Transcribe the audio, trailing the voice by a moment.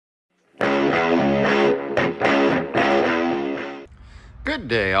Good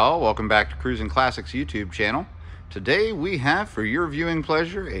day, all. Welcome back to Cruisin' Classics YouTube channel. Today we have for your viewing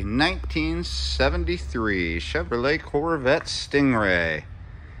pleasure a 1973 Chevrolet Corvette Stingray.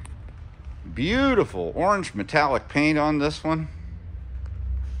 Beautiful orange metallic paint on this one,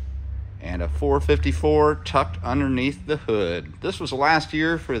 and a 454 tucked underneath the hood. This was last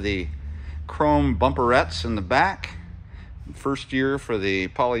year for the chrome bumperettes in the back. First year for the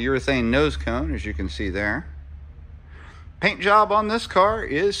polyurethane nose cone, as you can see there. Paint job on this car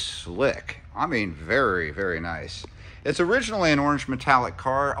is slick. I mean, very, very nice. It's originally an orange metallic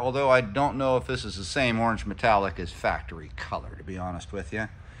car, although I don't know if this is the same orange metallic as factory color, to be honest with you.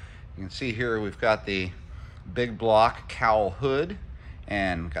 You can see here we've got the big block cowl hood,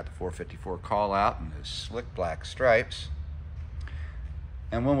 and we've got the 454 call out and those slick black stripes.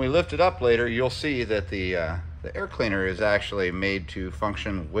 And when we lift it up later, you'll see that the air cleaner is actually made to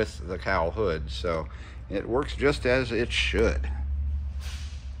function with the cowl hood, so it works just as it should.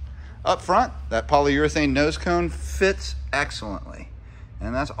 Up front, that polyurethane nose cone fits excellently,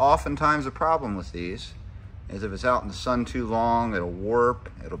 and that's oftentimes a problem with these, is if it's out in the sun too long, it'll warp,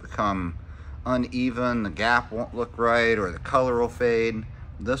 it'll become uneven, the gap won't look right, or the color will fade.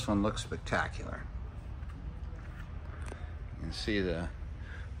 This one looks spectacular. You can see the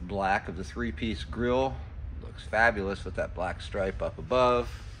black of the three-piece grille looks fabulous with that black stripe up above.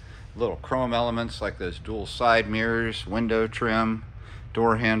 Little chrome elements like those dual side mirrors, window trim,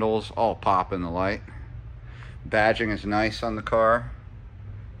 door handles, all pop in the light. Badging is nice on the car,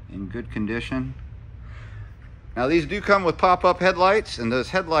 in good condition. Now these do come with pop-up headlights, and those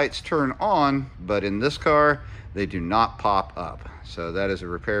headlights turn on, but in this car they do not pop up. So that is a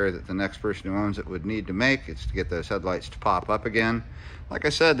repair that the next person who owns it would need to make. It's to get those headlights to pop up again. Like I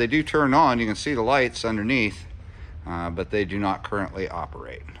said, they do turn on. You can see the lights underneath, but they do not currently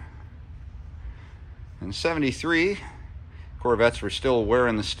operate. In '73, Corvettes were still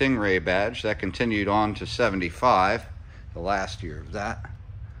wearing the Stingray badge. That continued on to '75, the last year of that.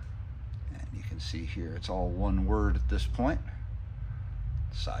 And you can see here it's all one word at this point.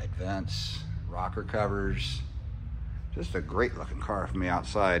 Side vents, rocker covers. Just a great looking car from the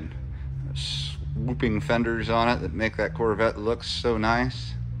outside. Swooping fenders on it that make that Corvette look so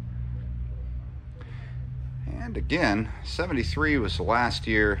nice. And again, '73 was the last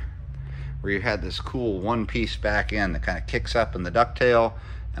year where you had this cool one-piece back end that kind of kicks up in the ducktail.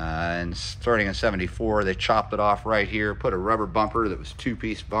 And starting in '74, they chopped it off right here, put a rubber bumper that was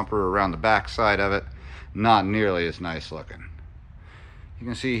two-piece bumper around the back side of it. Not nearly as nice looking. You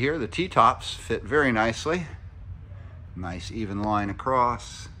can see here the T-tops fit very nicely. Nice even line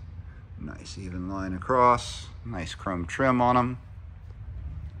across. Nice even line across. Nice chrome trim on them.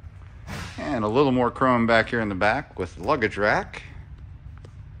 And a little more chrome back here in the back with the luggage rack.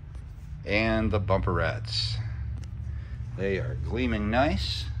 And the bumperettes. They are gleaming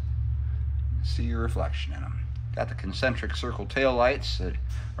nice. See your reflection in them. Got the concentric circle tail lights that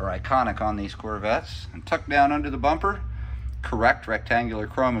are iconic on these Corvettes. And tucked down under the bumper, correct rectangular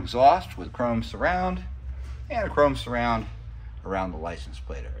chrome exhaust with chrome surround, and a chrome surround around the license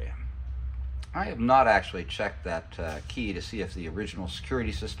plate area. I have not actually checked that key to see if the original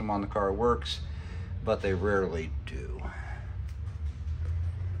security system on the car works, but they rarely do.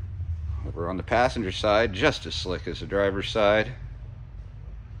 Over on the passenger side, just as slick as the driver's side.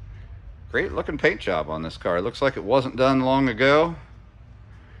 Great looking paint job on this car. It looks like it wasn't done long ago,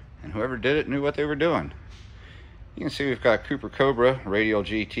 and whoever did it knew what they were doing. You can see we've got Cooper Cobra radial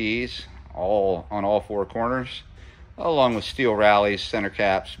GTs all on all four corners, along with steel rallies, center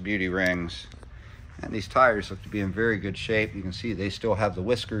caps, beauty rings. And these tires look to be in very good shape. You can see they still have the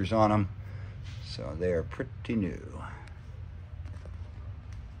whiskers on them, so they are pretty new.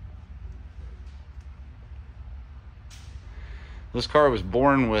 This car was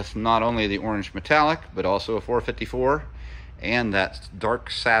born with not only the orange metallic, but also a 454 and that dark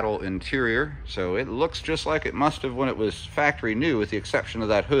saddle interior. So it looks just like it must have when it was factory new, with the exception of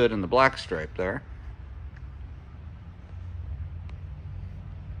that hood and the black stripe there.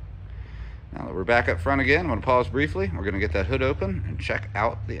 Now that we're back up front again, I'm going to pause briefly. We're going to get that hood open and check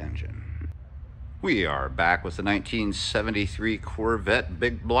out the engine. We are back with the 1973 Corvette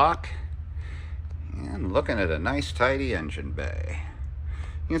big block. And looking at a nice tidy engine bay.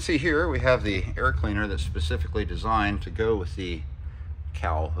 You can see here we have the air cleaner that's specifically designed to go with the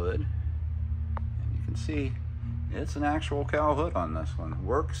cowl hood. And you can see it's an actual cowl hood on this one.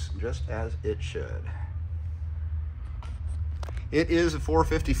 Works just as it should. It is a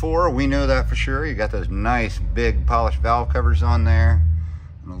 454, we know that for sure. You got those nice big polished valve covers on there,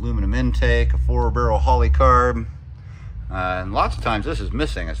 an aluminum intake, a 4-barrel Holley carb, And lots of times this is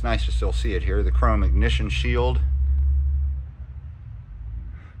missing. It's nice to still see it here. The chrome ignition shield.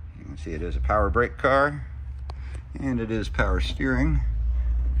 You can see it is a power brake car, and it is power steering,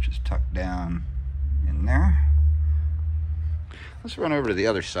 which is tucked down in there. Let's run over to the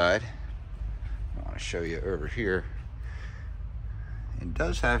other side. I want to show you over here. It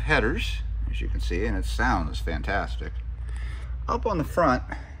does have headers, as you can see, and its sound is fantastic. Up on the front,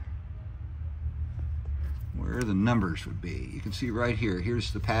 where the numbers would be, you can see right here,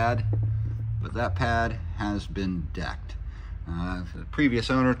 here's the pad, but that pad has been decked. The previous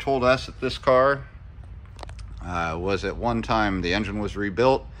owner told us that this car was at one time the engine was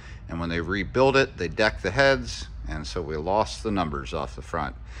rebuilt, and when they rebuilt it, they decked the heads, and so we lost the numbers off the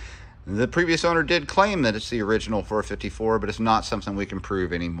front. The previous owner did claim that it's the original 454, but it's not something we can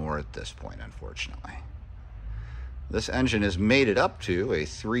prove anymore at this point, unfortunately. This engine is mated up to a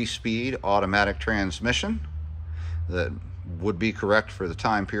 3-speed automatic transmission that would be correct for the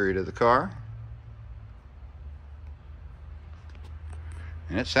time period of the car.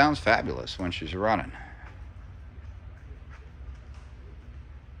 And it sounds fabulous when she's running.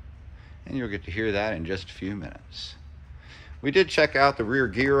 And you'll get to hear that in just a few minutes. We did check out the rear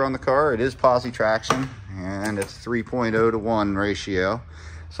gear on the car. It is posi traction, and it's 3.0 to 1 ratio.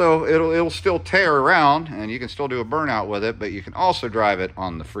 So it'll still tear around, and you can still do a burnout with it, but you can also drive it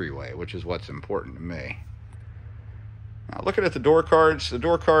on the freeway, which is what's important to me. Now looking at the door cards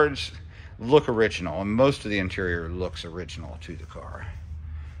look original, and most of the interior looks original to the car.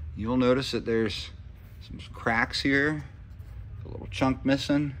 You'll notice that there's some cracks here, a little chunk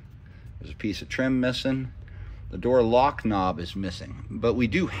missing, there's a piece of trim missing. The door lock knob is missing, but we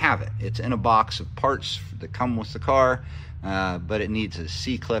do have it. It's in a box of parts that come with the car, but it needs a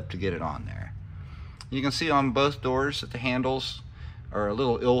C-clip to get it on there. You can see on both doors that the handles are a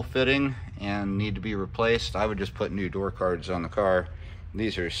little ill-fitting and need to be replaced. I would just put new door cards on the car.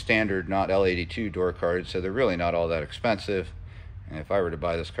 These are standard, not L82 door cards, so they're really not all that expensive. And if I were to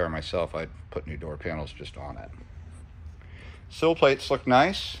buy this car myself, I'd put new door panels just on it. Sill plates look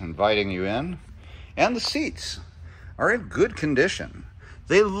nice, inviting you in. And the seats are in good condition.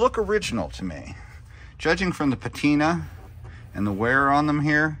 They look original to me. Judging from the patina and the wear on them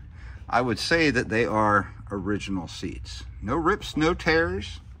here, I would say that they are original seats. No rips, no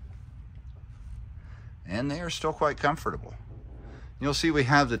tears, and they are still quite comfortable. You'll see we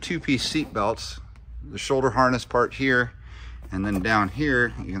have the 2-piece seat belts, the shoulder harness part here, and then down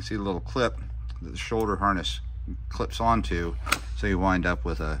here you can see the little clip that the shoulder harness clips onto, so you wind up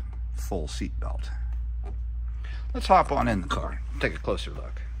with a full seat belt. Let's hop on in the car, take a closer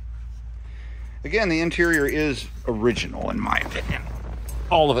look. Again, the interior is original in my opinion.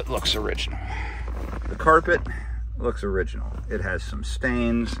 All of it looks original. The carpet looks original. It has some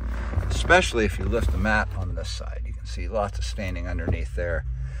stains, especially if you lift the mat on this side. You can see lots of staining underneath there.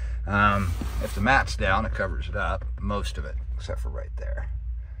 If the mat's down, it covers it up, most of it, except for right there.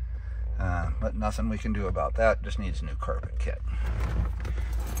 But nothing we can do about that, just needs a new carpet kit.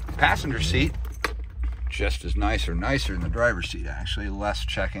 Passenger seat, just as nice or nicer than the driver's seat actually, less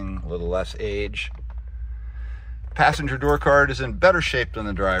checking, a little less age. Passenger door card is in better shape than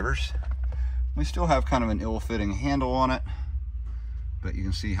the driver's. We still have kind of an ill-fitting handle on it, but you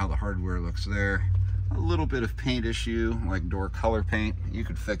can see how the hardware looks there. A little bit of paint issue, like door color paint. You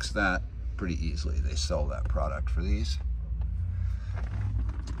could fix that pretty easily. They sell that product for these.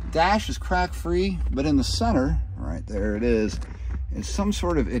 Dash is crack-free, but in the center, right there it is some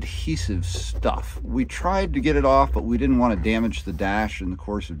sort of adhesive stuff. We tried to get it off, but we didn't want to damage the dash in the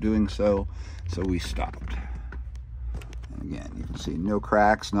course of doing so, so we stopped. And again, you can see no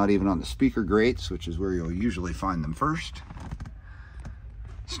cracks, not even on the speaker grates, which is where you'll usually find them first.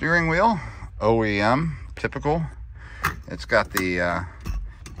 Steering wheel, OEM, typical. It's got the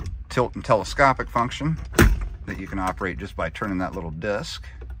tilt and telescopic function that you can operate just by turning that little disc.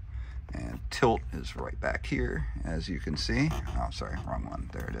 And tilt is right back here, as you can see. Oh, sorry, wrong one.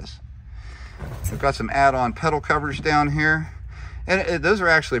 There it is. We've got some add-on pedal covers down here. And those are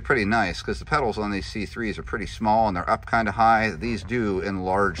actually pretty nice, because the pedals on these C3s are pretty small and they're up kind of high. These do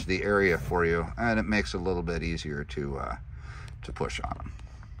enlarge the area for you, and it makes it a little bit easier to push on them.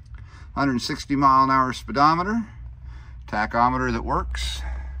 160 mile an hour speedometer, tachometer that works.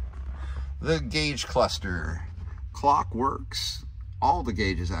 The gauge cluster, clock works. All the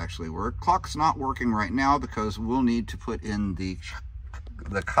gauges actually work. Clock's not working right now because we'll need to put in the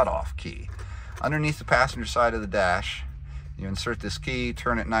cutoff key. Underneath the passenger side of the dash, you insert this key,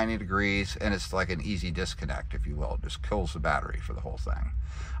 turn it 90 degrees, and it's like an easy disconnect, if you will. It just kills the battery for the whole thing.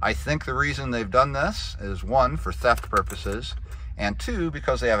 I think the reason they've done this is, one, for theft purposes, and two,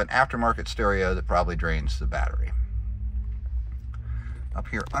 because they have an aftermarket stereo that probably drains the battery. Up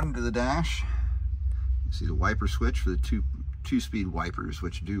here under the dash, you see the wiper switch for the two-speed wipers,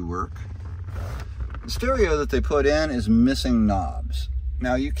 which do work. The stereo that they put in is missing knobs.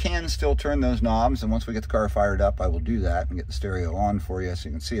 Now you can still turn those knobs, and once we get the car fired up, I will do that and get the stereo on for you so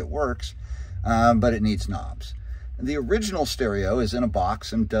you can see it works, but it needs knobs. The original stereo is in a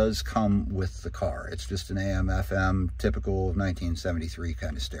box and does come with the car. It's just an AM, FM, typical 1973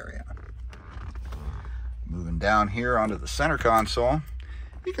 kind of stereo. Moving down here onto the center console,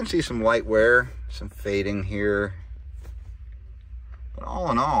 you can see some light wear, some fading here, but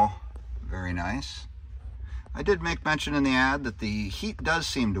all in all, very nice. I did make mention in the ad that the heat does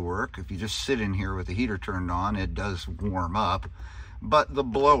seem to work. If you just sit in here with the heater turned on, it does warm up, but the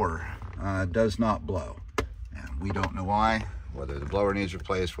blower does not blow. And we don't know why. Whether the blower needs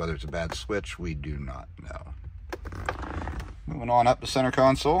replaced, whether it's a bad switch, we do not know. Moving on up the center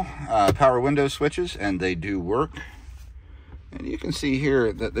console, power window switches, and they do work. And you can see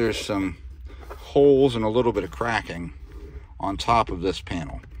here that there's some holes and a little bit of cracking on top of this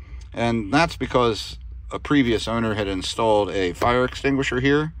panel. And that's because a previous owner had installed a fire extinguisher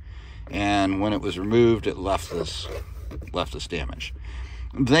here, and when it was removed, it left this damage.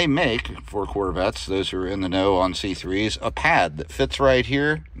 They make, for Corvettes, those who are in the know on C3s, a pad that fits right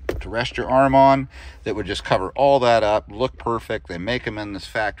here to rest your arm on that would just cover all that up, look perfect. They make them in this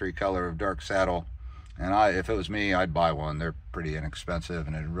factory color of dark saddle, and if it was me, I'd buy one. They're pretty inexpensive,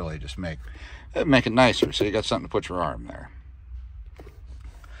 and it'd really just make it nicer, so you got something to put your arm there.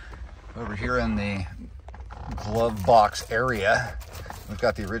 Over here in the glove box area, we've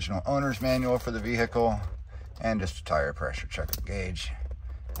got the original owner's manual for the vehicle and just a tire pressure checker gauge.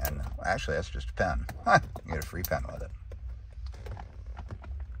 And actually, that's just a pen. You get a free pen with it.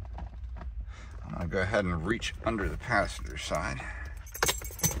 I'm going to go ahead and reach under the passenger side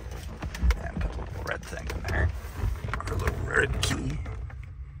and put a little red thing in there. Our little red key.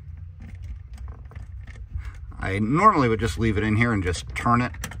 I normally would just leave it in here and just turn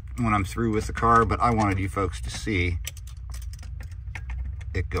it when I'm through with the car, but I wanted you folks to see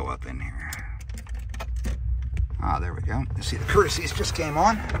it go up in here. Ah, there we go. You see the courtesies just came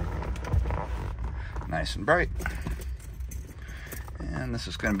on. Nice and bright. And this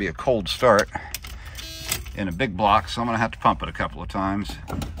is going to be a cold start in a big block, so I'm going to have to pump it a couple of times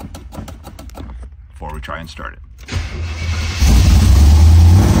before we try and start it.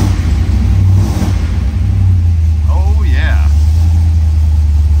 Oh yeah.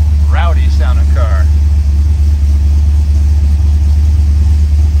 Rowdy sounding car.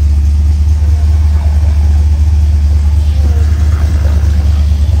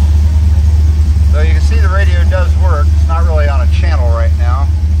 So you can see the radio does work. It's not really on a channel right now.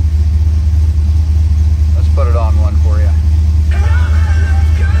 Let's put it on one for you.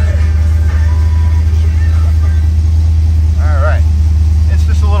 All right. It's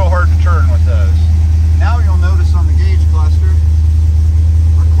just a little hard to turn with those. Now you'll notice on the gauge cluster,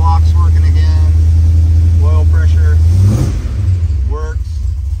 our clock's working again. Oil pressure works.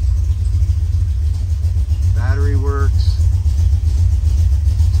 Battery works.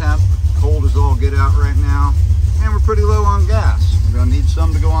 Temp. Cold as all get out right now, and we're pretty low on gas. We're going to need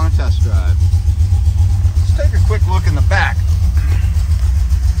some to go on a test drive. Let's take a quick look in the back.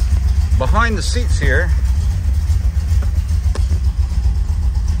 Behind the seats here,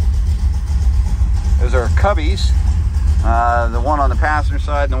 those are cubbies. The one on the passenger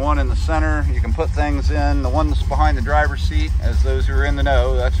side and the one in the center, you can put things in. The one that's behind the driver's seat, as those who are in the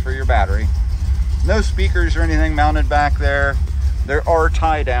know, that's for your battery. No speakers or anything mounted back there. There are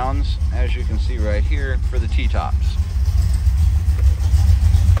tie downs, as you can see right here, for the T-tops.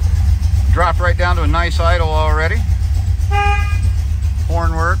 Dropped right down to a nice idle already.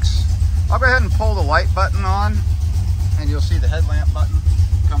 Horn works. I'll go ahead and pull the light button on, and you'll see the headlamp button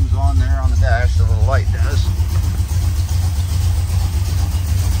comes on there on the dash, the little light does.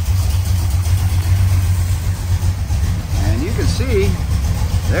 And you can see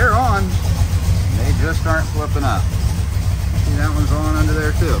they're on. They just aren't flipping up. See, that one's on under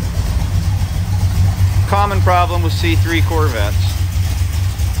there too. Common problem with C3 Corvettes.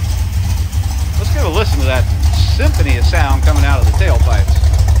 Let's give a listen to that symphony of sound coming out of the tailpipes.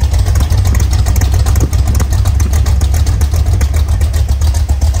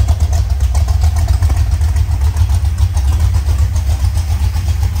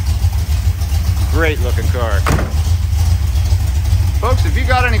 Great looking car. Folks, if you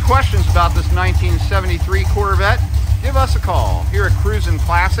got any questions about this 1973 Corvette, give us a call. Here at Cruisin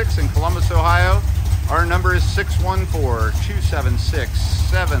Classics in Columbus, Ohio, our number is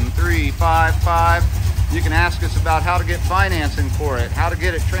 614-276-7355. You can ask us about how to get financing for it, how to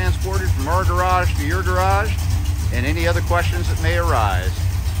get it transported from our garage to your garage, and any other questions that may arise.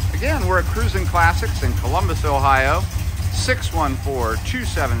 Again, we're at Cruisin Classics in Columbus, Ohio,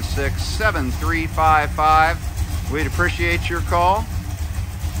 614-276-7355. We'd appreciate your call.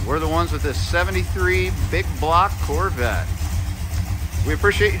 We're the ones with this 73 big block Corvette. We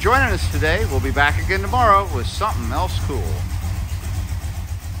appreciate you joining us today. We'll be back again tomorrow with something else cool.